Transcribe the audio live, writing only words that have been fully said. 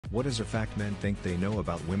What is a fact men think they know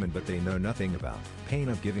about women but they know nothing about? Pain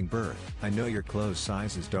of giving birth. I know your clothes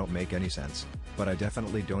sizes don't make any sense, but I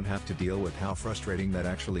definitely don't have to deal with how frustrating that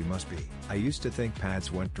actually must be. I used to think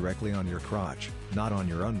pads went directly on your crotch, not on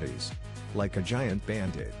your undies. Like a giant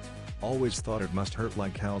band-aid. Always thought it must hurt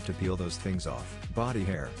like hell to peel those things off. Body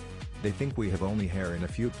hair. They think we have only hair in a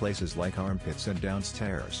few places like armpits and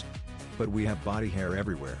downstairs. But we have body hair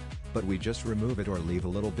everywhere, but we just remove it or leave a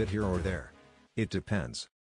little bit here or there. It depends.